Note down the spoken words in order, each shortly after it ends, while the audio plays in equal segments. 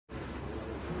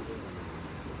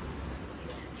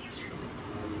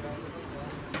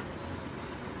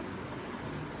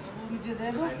मुझे दे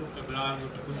दो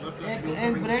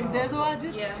एक ब्रेड दे दो आज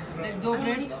एक दो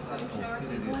bread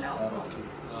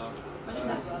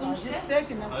steak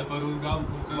na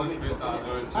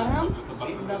Arham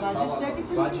da vaji steak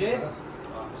için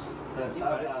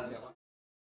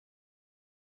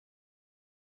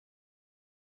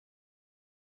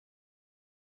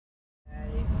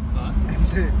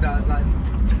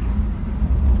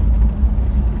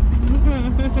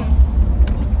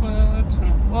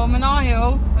Well, Manahil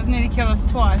has nearly killed us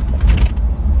twice.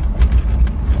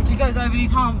 She goes over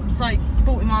these humps like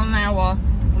 40 miles an hour,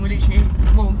 and we literally,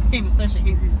 well, him especially,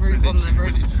 hits his roof on the roof.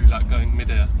 We're literally like going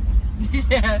mid-air.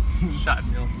 Yeah. Shattered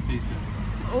me off to pieces.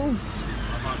 Oh.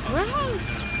 Well,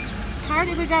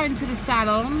 apparently we're going to the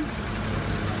salon.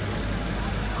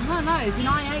 I don't know, it's an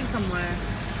I-8 somewhere.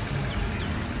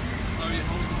 Oh, you're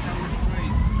holding the camera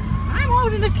straight. I'm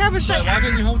holding the camera So straight. why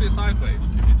don't you hold it sideways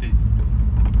with your teeth?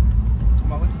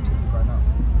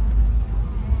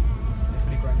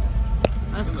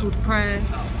 That's called prayer.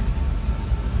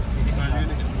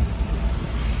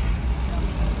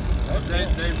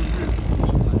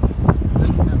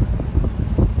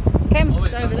 Kem's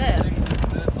over there.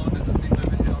 Oh, there's a thing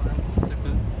over here on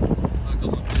clippers. I got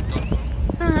my flip done from.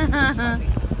 I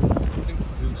think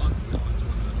he was asking me which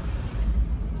one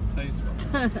the face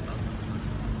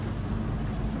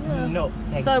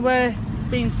from. So we're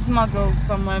being smuggled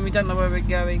somewhere and we don't know where we're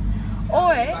going.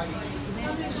 Oi!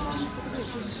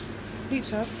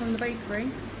 Pizza from the bakery.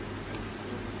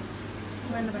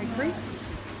 We're in the bakery.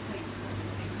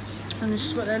 And this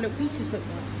is what their little pizzas look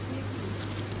like.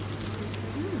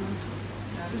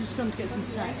 We're just going to get some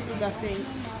snacks because I think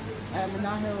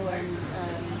Manahil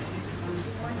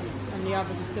and the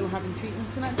others are still having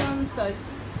treatments and that done, so I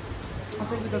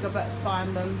think we're going to go back to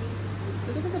find them.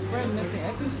 But look at the bread and everything,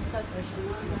 everything's just so fresh.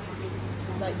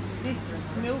 Like this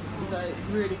milk is like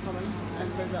really common,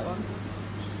 and so is that one.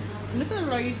 And look at the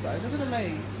Lay's, guys, look at the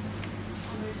Lay's.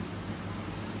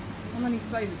 How many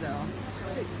flavours there are?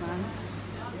 Sick, man.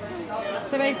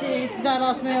 So basically this is our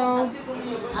last meal,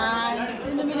 and just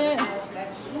in a minute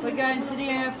we're going to the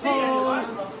airport,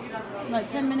 like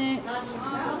 10 minutes,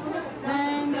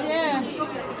 and yeah,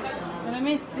 gonna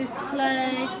miss this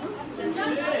place.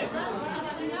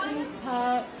 It's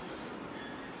packed.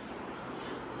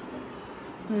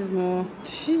 There's more.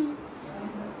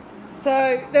 So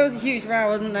there was a huge row,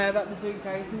 wasn't there, about the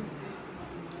suitcases?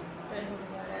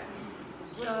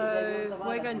 So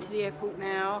we're going to the airport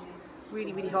now.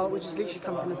 Really, really hot. We just literally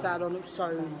come from the salon. It was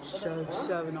so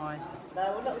nice.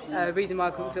 The reason why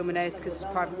I couldn't film in this because it's a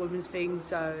private women's thing,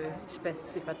 so it's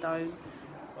best if I don't.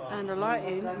 And the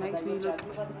lighting makes me look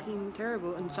fucking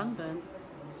terrible and sunburnt.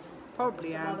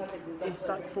 Probably am. It's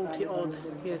like 40 odd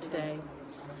here today.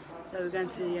 So we're going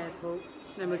to the airport.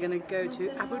 Then we're going to go to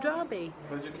Abu Dhabi.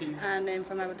 And then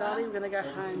from Abu Dhabi we're going to go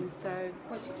home. So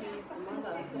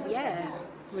yeah,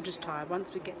 we're just tired.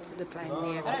 Once we get to the plane,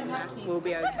 the airport, we'll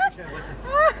be okay.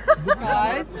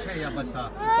 Guys,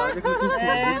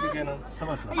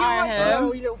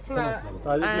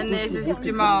 and this is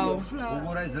Jamal.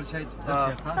 Bye,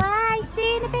 see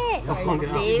you in a bit.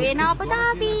 See you in Abu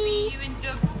Dhabi. See you in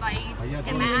Dubai.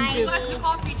 Tonight. You guys look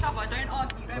after each other, don't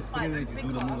argue, don't fight, don't pick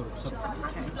up. Just have a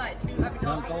happy flight to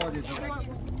Abu Dhabi.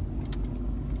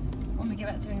 When we get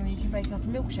back to England, you can make us a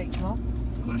milkshake, Jamal.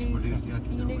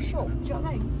 In your new shop, do you know what I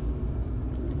mean?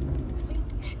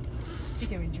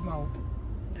 Videoing Jamal.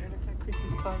 Don't look how quick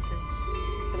he's typing.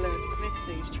 It's hilarious. I miss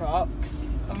these trucks.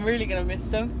 I'm really going to miss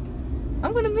them.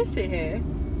 I'm going to miss it here.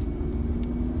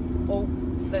 Oh,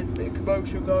 there's a bit of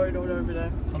commotion going on over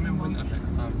there. Come in winter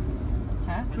next time.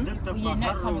 Huh? Well, yeah,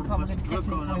 next time we come, we're going to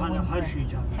definitely come in winter.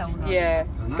 Hell no. Yeah,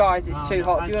 guys, it's too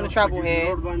hot. If you want to travel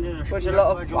here, which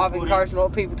I've encouraged a lot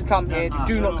of people to come here,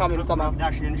 do not come in summer.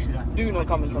 Do not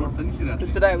come in summer.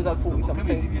 Because today it was like 40 something.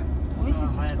 Well, this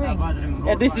is the spring.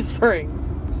 Yeah, this is spring.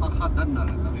 Oh,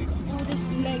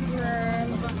 this leg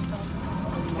room.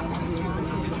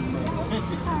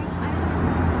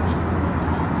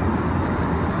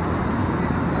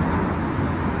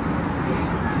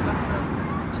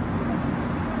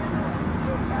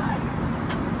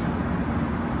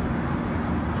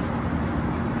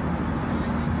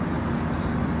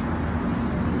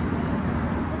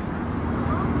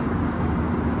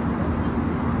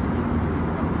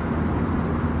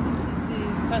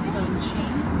 Pesto and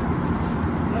cheese.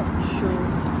 Not sure.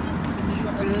 You've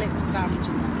got a lip sandwich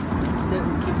in there.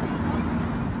 Little kid.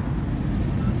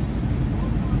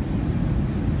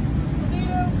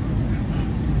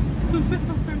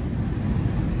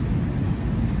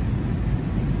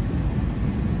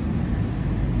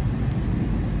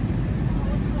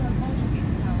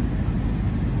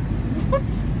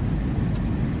 What?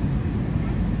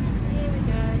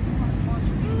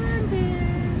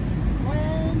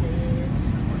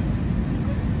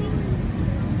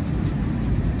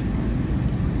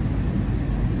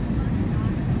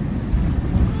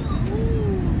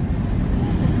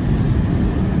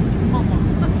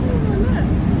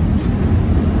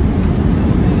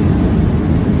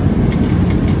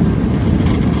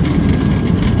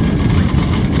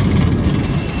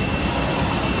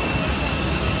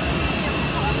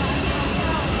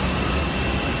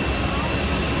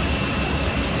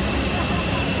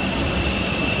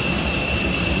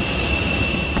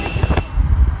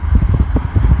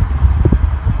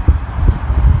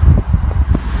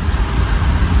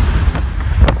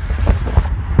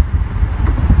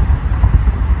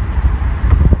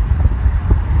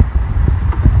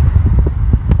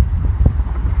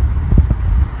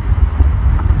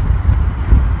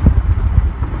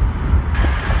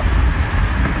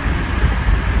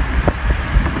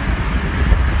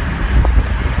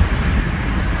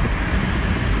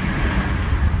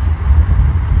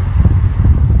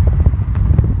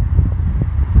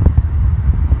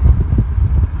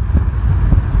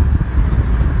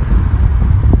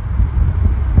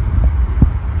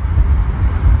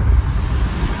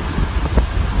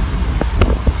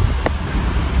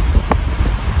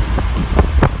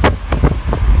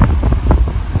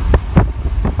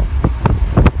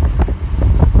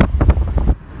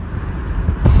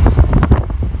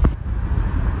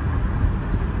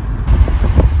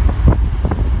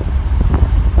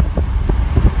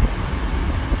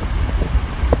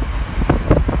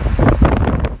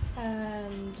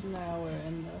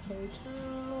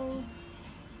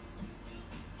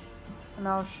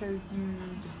 I'll show you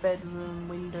the bedroom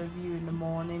window view in the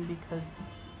morning because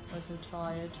I was so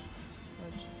tired.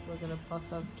 We're gonna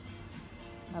bus up.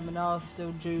 Aminar's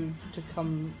still due to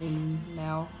come in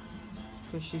now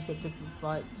because she's got different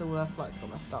flights, so all her flights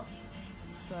got messed up.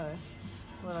 So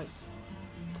we're like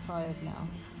tired now.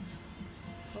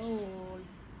 Oh.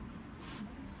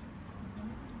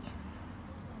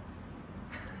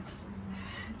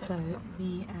 So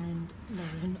me and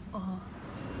Lauren are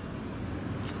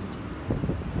just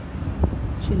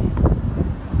chilling.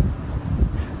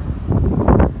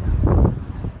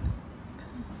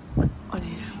 I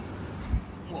need help.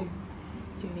 Do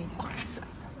you need help?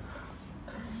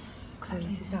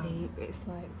 Chloe's asleep. It's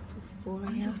like 4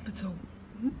 a.m. Hospital.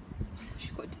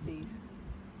 She's got a disease.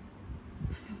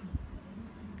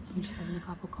 I'm just having a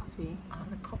cup of coffee. I'm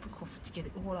having a cup of coffee to get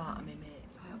it all out of me, mate.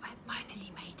 So I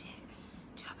finally made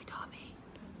it to Abu Dhabi.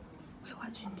 We're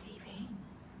watching TV.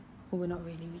 Well, we're not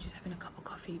really. We're just having a cup of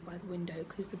coffee by the window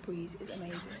because the breeze is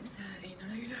amazing. It's 9:13.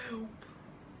 I need help.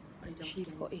 I need help.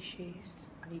 She's got issues.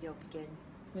 I need help again.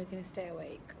 We're gonna stay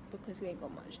awake because we ain't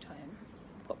got much time.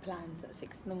 We've got plans at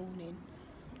 6 in the morning.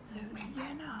 So you know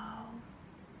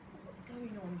What's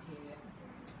going on here?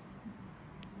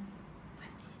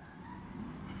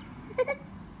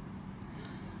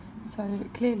 So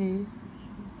clearly,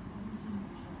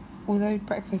 although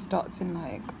breakfast starts in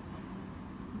like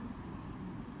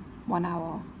 1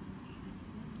 hour,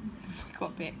 we got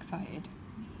a bit excited.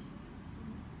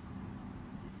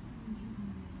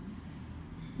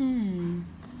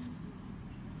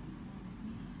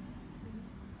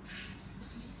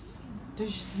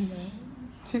 Does she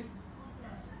know?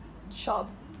 Shut up,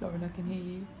 Lauren, I can hear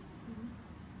you.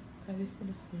 Chloe's still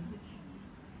asleep.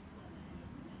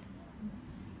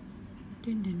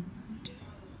 Dun, dun, dun.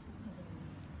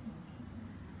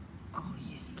 Oh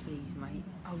yes, please, mate.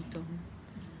 Hold on.